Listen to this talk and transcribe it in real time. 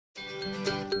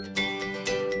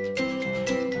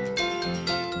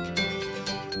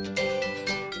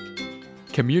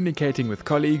Communicating with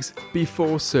colleagues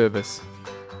before service.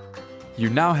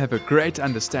 You now have a great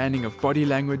understanding of body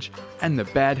language and the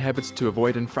bad habits to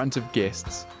avoid in front of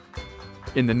guests.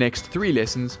 In the next 3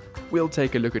 lessons, we'll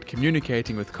take a look at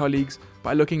communicating with colleagues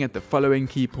by looking at the following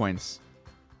key points.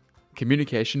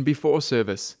 Communication before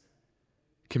service,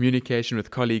 communication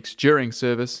with colleagues during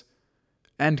service,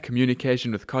 and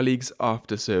communication with colleagues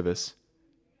after service.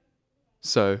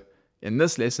 So, in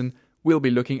this lesson, we'll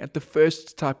be looking at the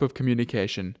first type of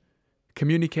communication,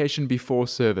 communication before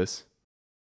service.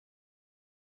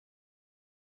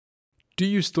 Do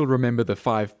you still remember the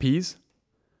 5 Ps?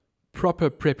 Proper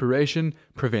preparation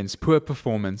prevents poor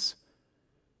performance.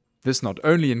 This not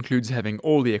only includes having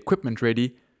all the equipment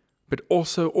ready, but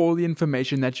also all the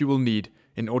information that you will need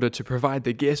in order to provide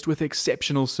the guest with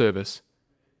exceptional service.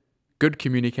 Good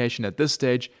communication at this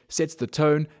stage sets the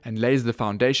tone and lays the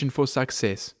foundation for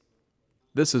success.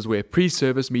 This is where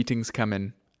pre-service meetings come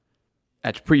in.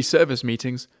 At pre-service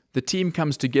meetings, the team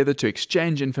comes together to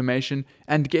exchange information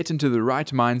and get into the right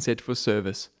mindset for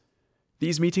service.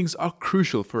 These meetings are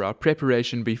crucial for our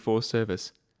preparation before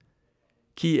service.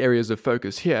 Key areas of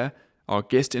focus here are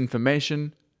guest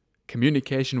information,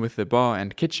 communication with the bar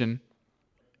and kitchen,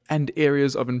 and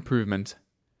areas of improvement.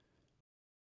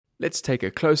 Let's take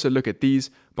a closer look at these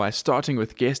by starting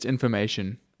with guest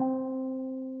information.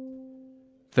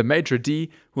 The maitre d'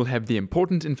 will have the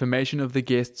important information of the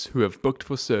guests who have booked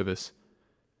for service.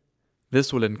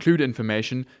 This will include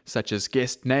information such as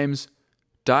guest names,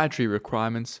 dietary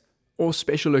requirements, or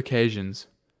special occasions.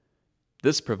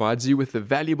 This provides you with the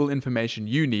valuable information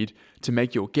you need to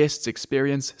make your guest's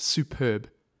experience superb.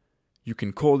 You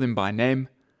can call them by name,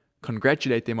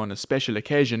 congratulate them on a special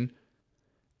occasion,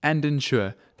 and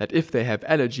ensure that if they have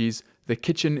allergies, the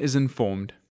kitchen is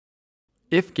informed.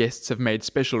 If guests have made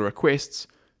special requests,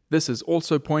 this is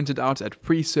also pointed out at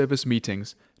pre-service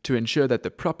meetings to ensure that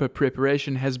the proper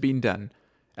preparation has been done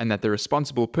and that the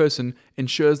responsible person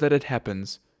ensures that it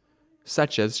happens,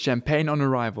 such as champagne on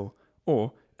arrival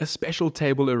or a special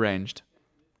table arranged.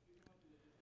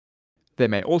 There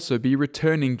may also be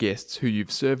returning guests who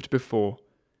you've served before.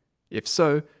 If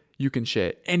so, you can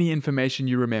share any information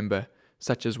you remember,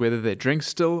 such as whether they drink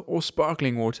still or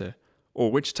sparkling water,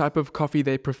 or which type of coffee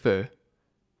they prefer.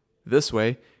 This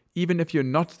way, even if you're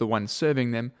not the one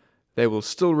serving them, they will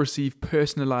still receive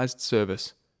personalized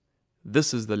service.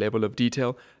 This is the level of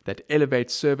detail that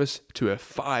elevates service to a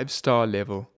 5-star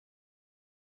level.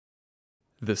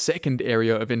 The second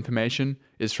area of information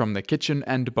is from the kitchen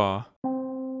and bar.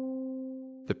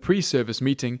 The pre-service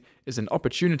meeting is an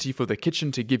opportunity for the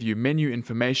kitchen to give you menu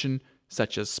information,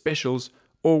 such as specials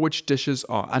or which dishes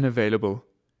are unavailable.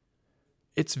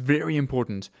 It's very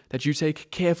important that you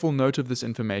take careful note of this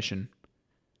information.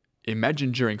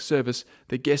 Imagine during service,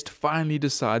 the guest finally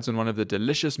decides on one of the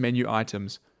delicious menu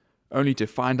items, only to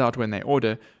find out when they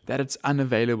order that it's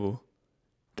unavailable.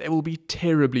 They will be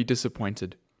terribly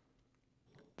disappointed.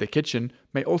 The kitchen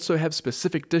may also have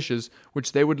specific dishes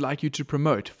which they would like you to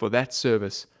promote for that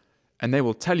service, and they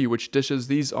will tell you which dishes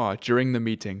these are during the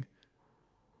meeting.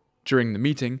 During the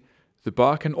meeting, the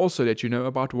bar can also let you know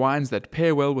about wines that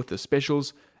pair well with the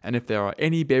specials and if there are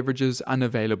any beverages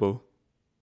unavailable.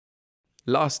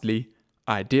 Lastly,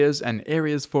 ideas and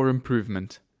areas for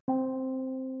improvement.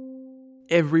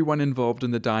 Everyone involved in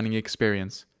the dining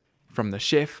experience, from the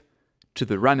chef to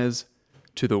the runners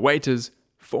to the waiters,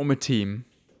 form a team.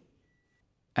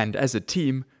 And as a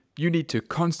team, you need to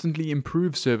constantly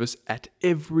improve service at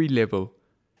every level.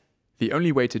 The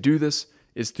only way to do this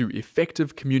is through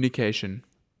effective communication.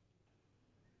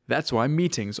 That's why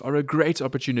meetings are a great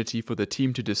opportunity for the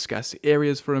team to discuss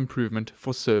areas for improvement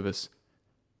for service.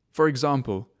 For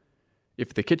example,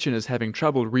 if the kitchen is having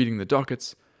trouble reading the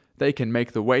dockets, they can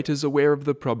make the waiters aware of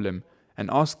the problem and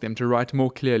ask them to write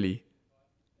more clearly.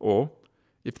 Or,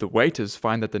 if the waiters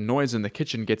find that the noise in the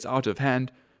kitchen gets out of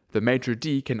hand, the maitre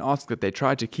d' can ask that they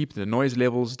try to keep the noise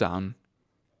levels down.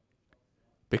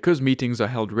 Because meetings are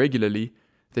held regularly,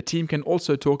 the team can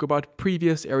also talk about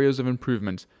previous areas of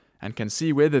improvement and can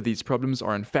see whether these problems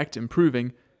are in fact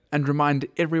improving and remind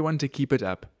everyone to keep it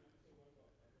up.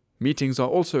 Meetings are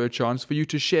also a chance for you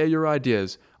to share your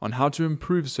ideas on how to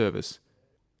improve service.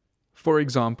 For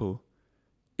example,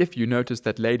 if you notice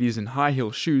that ladies in high-heel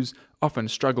shoes often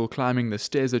struggle climbing the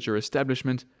stairs at your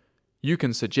establishment, you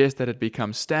can suggest that it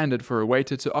becomes standard for a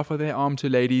waiter to offer their arm to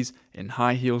ladies in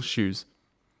high-heel shoes.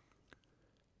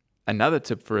 Another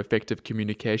tip for effective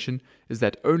communication is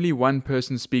that only one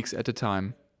person speaks at a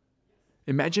time.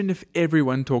 Imagine if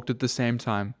everyone talked at the same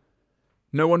time.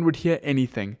 No one would hear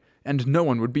anything, and no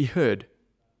one would be heard.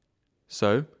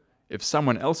 So, if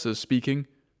someone else is speaking,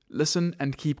 listen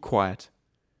and keep quiet.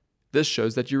 This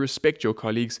shows that you respect your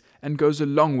colleagues and goes a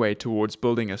long way towards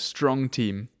building a strong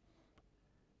team.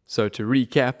 So to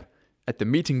recap, at the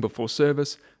meeting before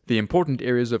service, the important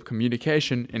areas of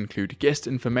communication include guest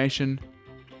information,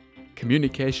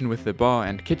 communication with the bar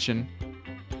and kitchen,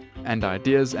 and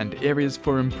ideas and areas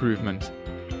for improvement.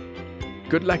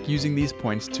 Good luck using these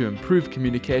points to improve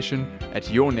communication at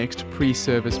your next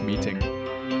pre-service meeting.